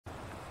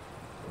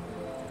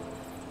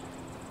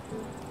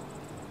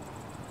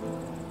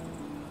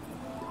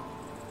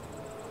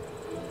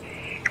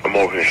I'm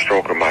over here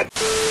stroking my...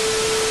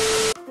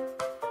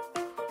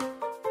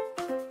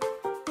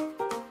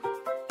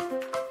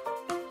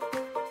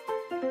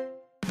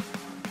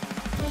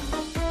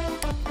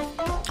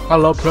 I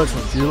love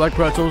pretzels. Do you like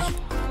pretzels?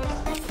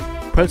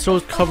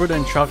 Pretzels covered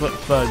in chocolate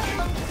fudge.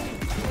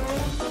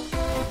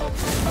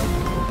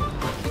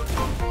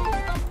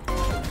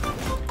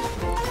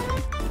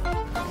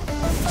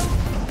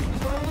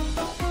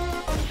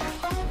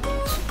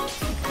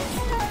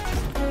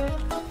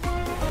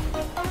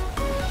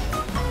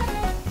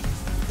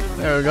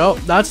 There we go.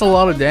 That's a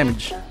lot of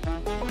damage.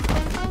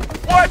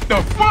 What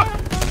the fuck?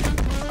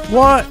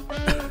 What?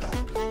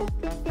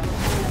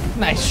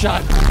 Nice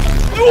shot.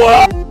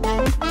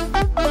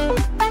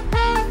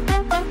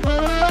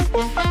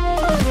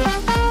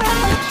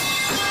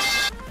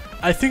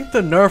 I think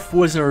the nerf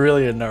wasn't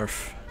really a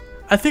nerf.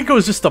 I think it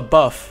was just a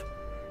buff.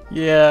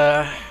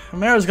 Yeah,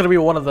 Mera's gonna be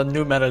one of the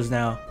new metas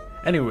now.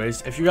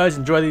 Anyways, if you guys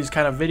enjoy these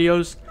kind of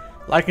videos,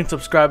 like and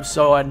subscribe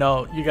so I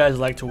know you guys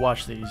like to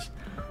watch these.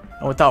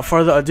 And without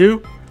further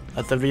ado,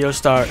 let the video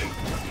start.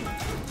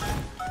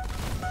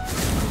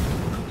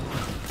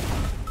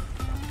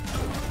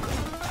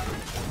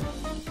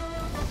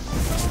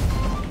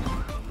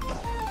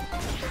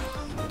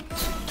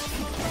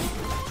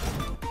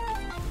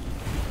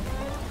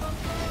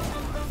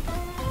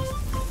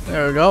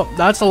 There we go.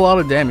 That's a lot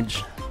of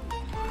damage.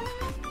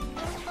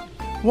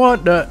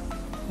 What the?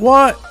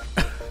 What?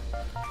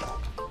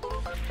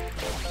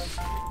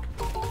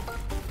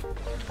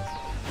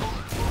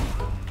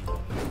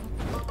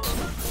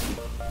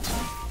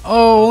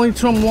 Oh, only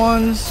 2 on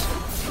 1s.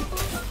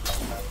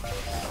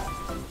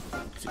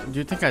 Do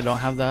you think I don't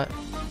have that?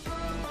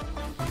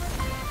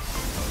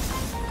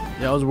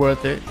 Yeah, it was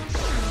worth it.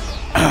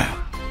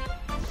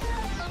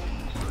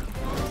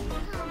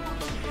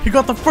 He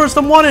got the first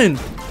on 1 in.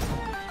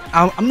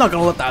 I'm not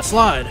gonna let that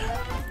slide.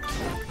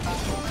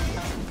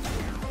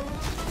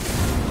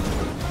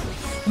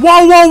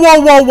 Whoa, whoa, whoa,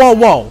 whoa, whoa,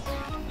 whoa.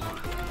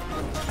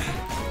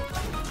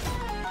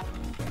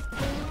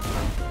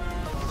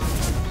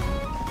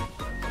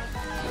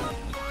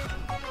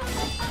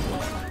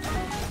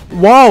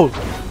 Whoa.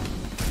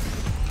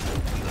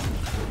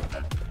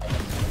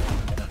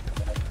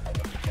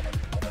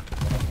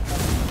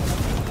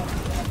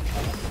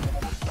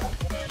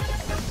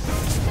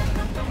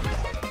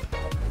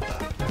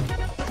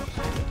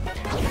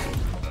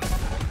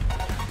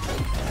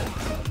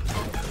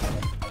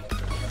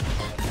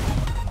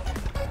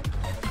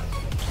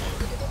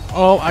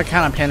 Oh, I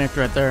kind of panicked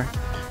right there.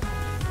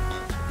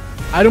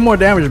 I do more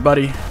damage,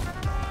 buddy.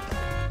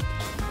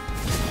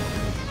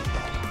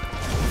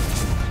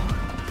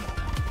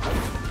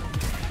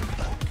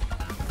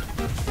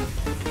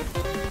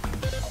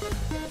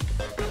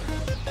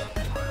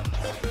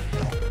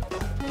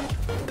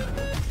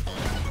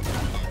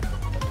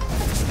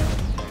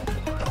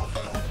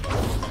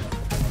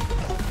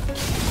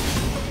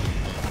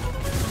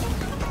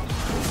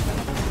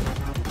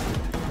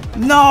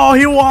 No,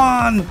 he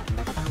won!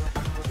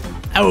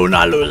 I will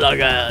not lose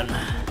again.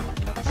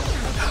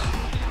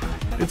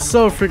 It's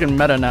so freaking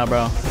meta now,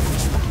 bro.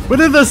 We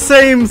did the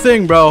same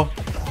thing, bro.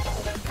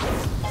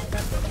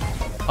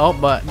 Oh,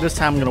 but this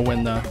time I'm gonna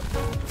win, though.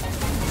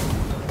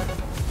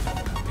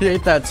 He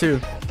ate that,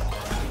 too.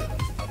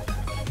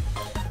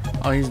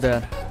 Oh, he's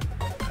dead.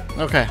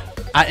 Okay.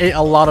 I ate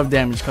a lot of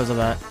damage because of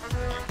that.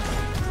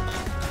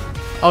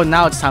 Oh,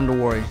 now it's time to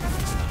worry.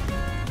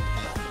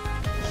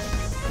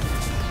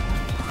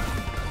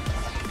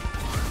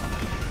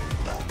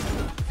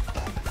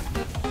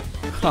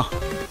 Huh.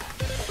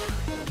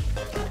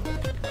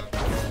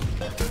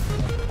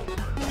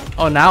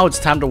 Oh, now it's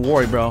time to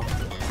worry, bro.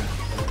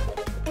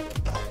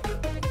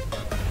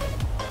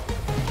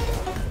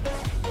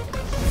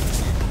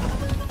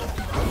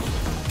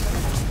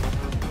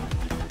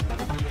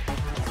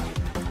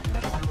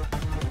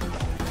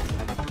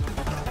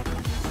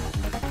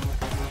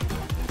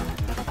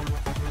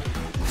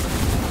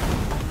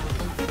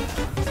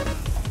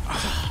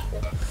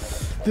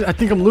 Dude, I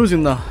think I'm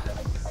losing though.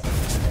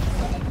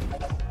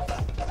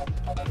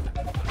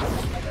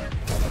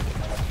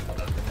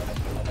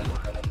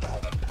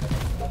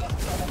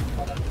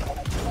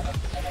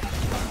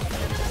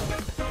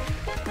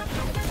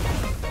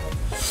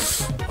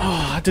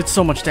 Oh, I did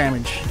so much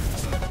damage.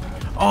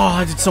 Oh,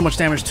 I did so much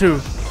damage too.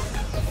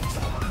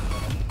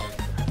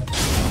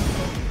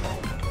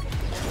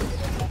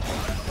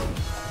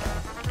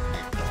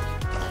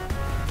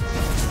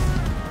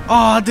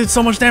 Oh, I did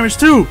so much damage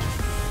too.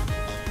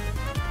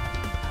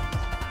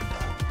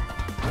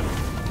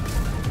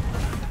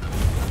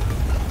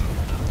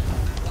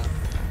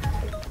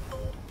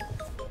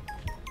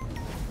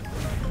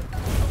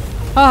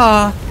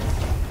 Ah.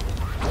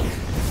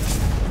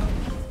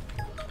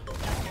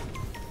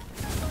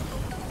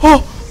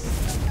 Oh!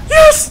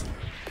 Yes!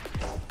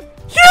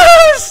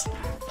 Yes!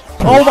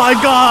 Oh my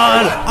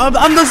god!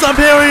 I'm the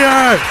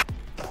superior!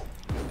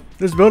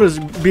 This build is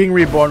being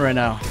reborn right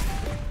now.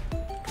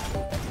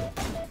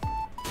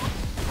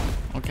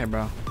 Okay,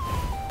 bro.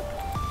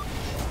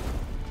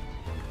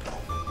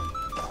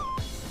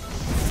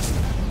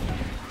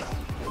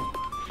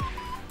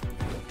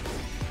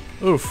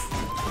 Oof.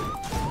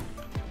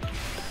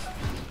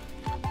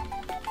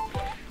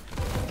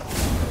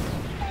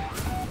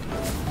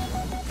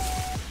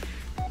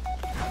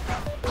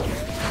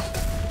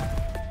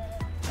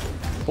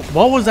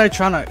 What was I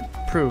trying to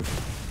prove?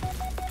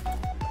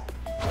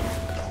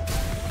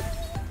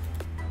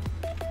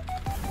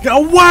 Get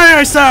away,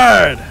 I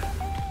said!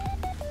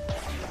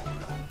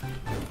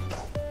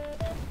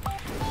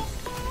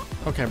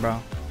 Okay,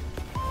 bro.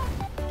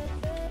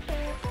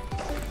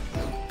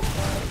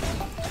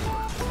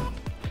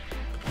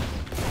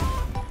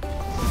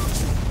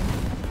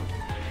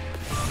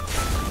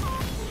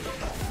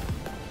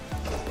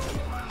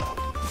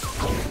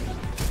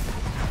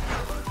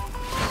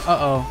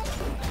 Uh-oh.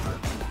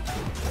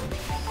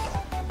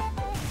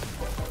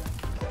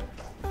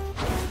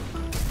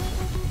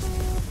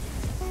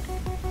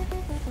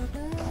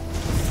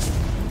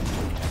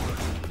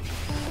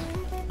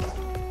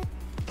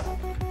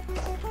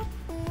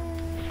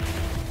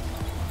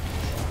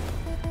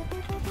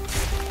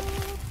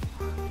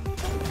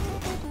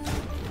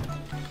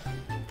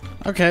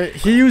 Okay,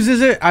 he uses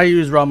it, I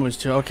use Ramu's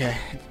too. Okay,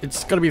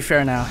 it's gonna be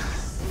fair now.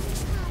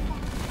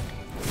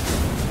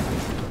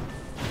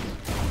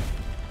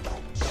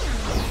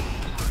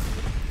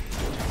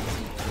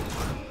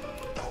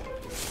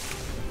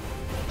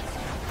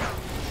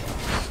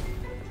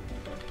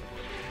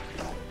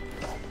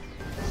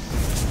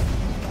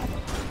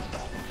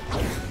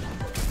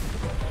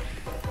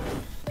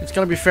 It's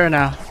gonna be fair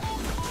now.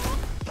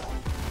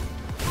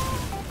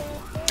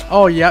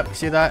 Oh, yep,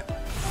 see that?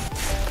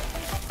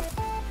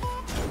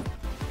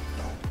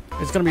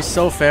 It's gonna be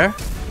so fair.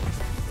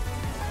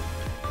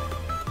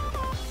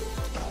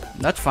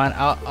 That's fine.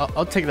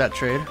 I'll take that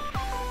trade.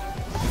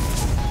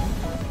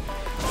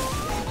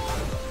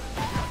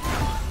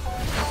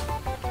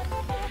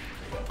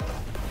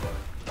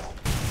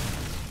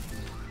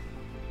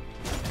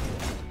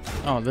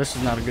 Oh, this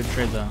is not a good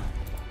trade though.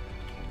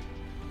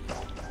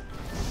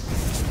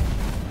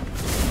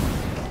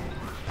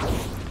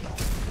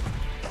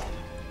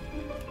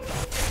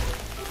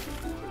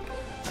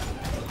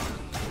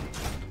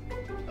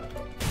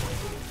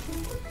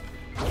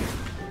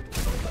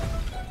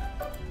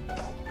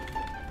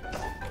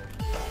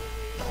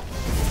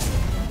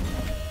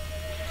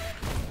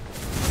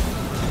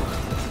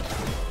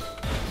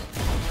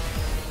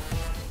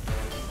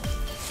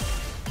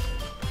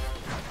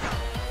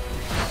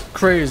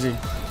 Crazy.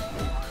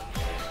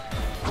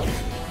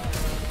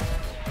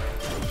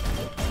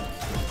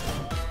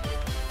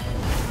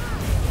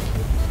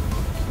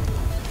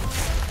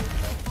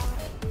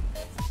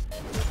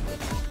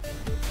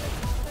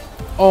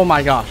 Oh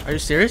my gosh, are you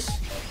serious?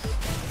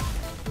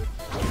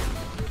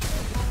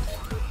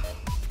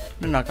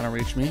 You're not gonna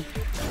reach me.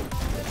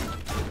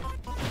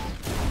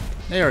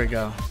 There we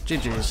go.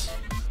 GG's.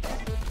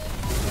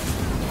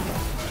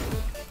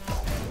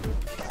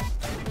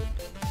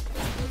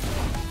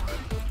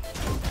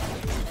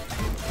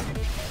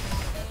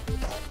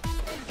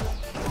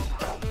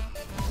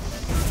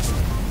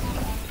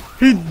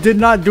 He did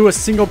not do a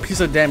single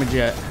piece of damage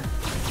yet.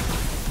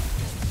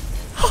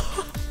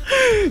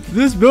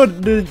 This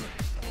build, dude,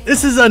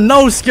 this is a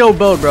no skill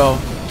build, bro.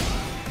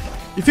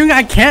 You think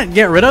I can't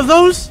get rid of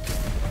those?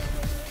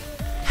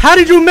 How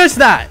did you miss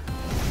that?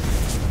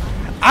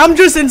 I'm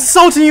just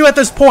insulting you at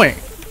this point.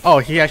 Oh,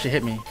 he actually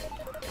hit me.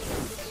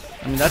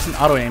 I mean, that's an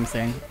auto aim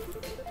thing.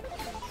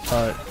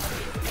 But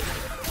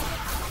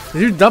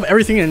did you dump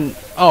everything in?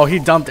 Oh, he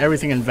dumped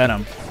everything in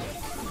Venom.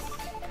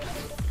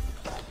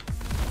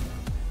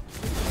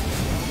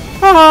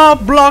 Ah,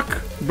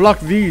 block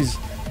these.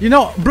 You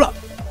know, block.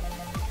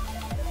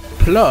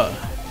 Plug.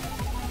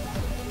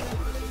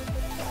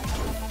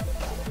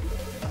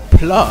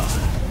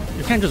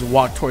 You can't just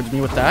walk towards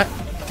me with that.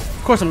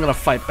 Of course I'm gonna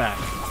fight back.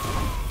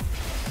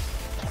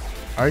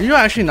 Are you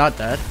actually not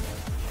dead?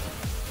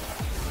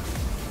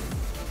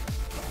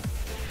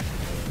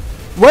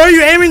 Where are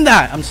you aiming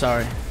that? I'm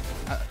sorry.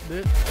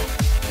 Dude.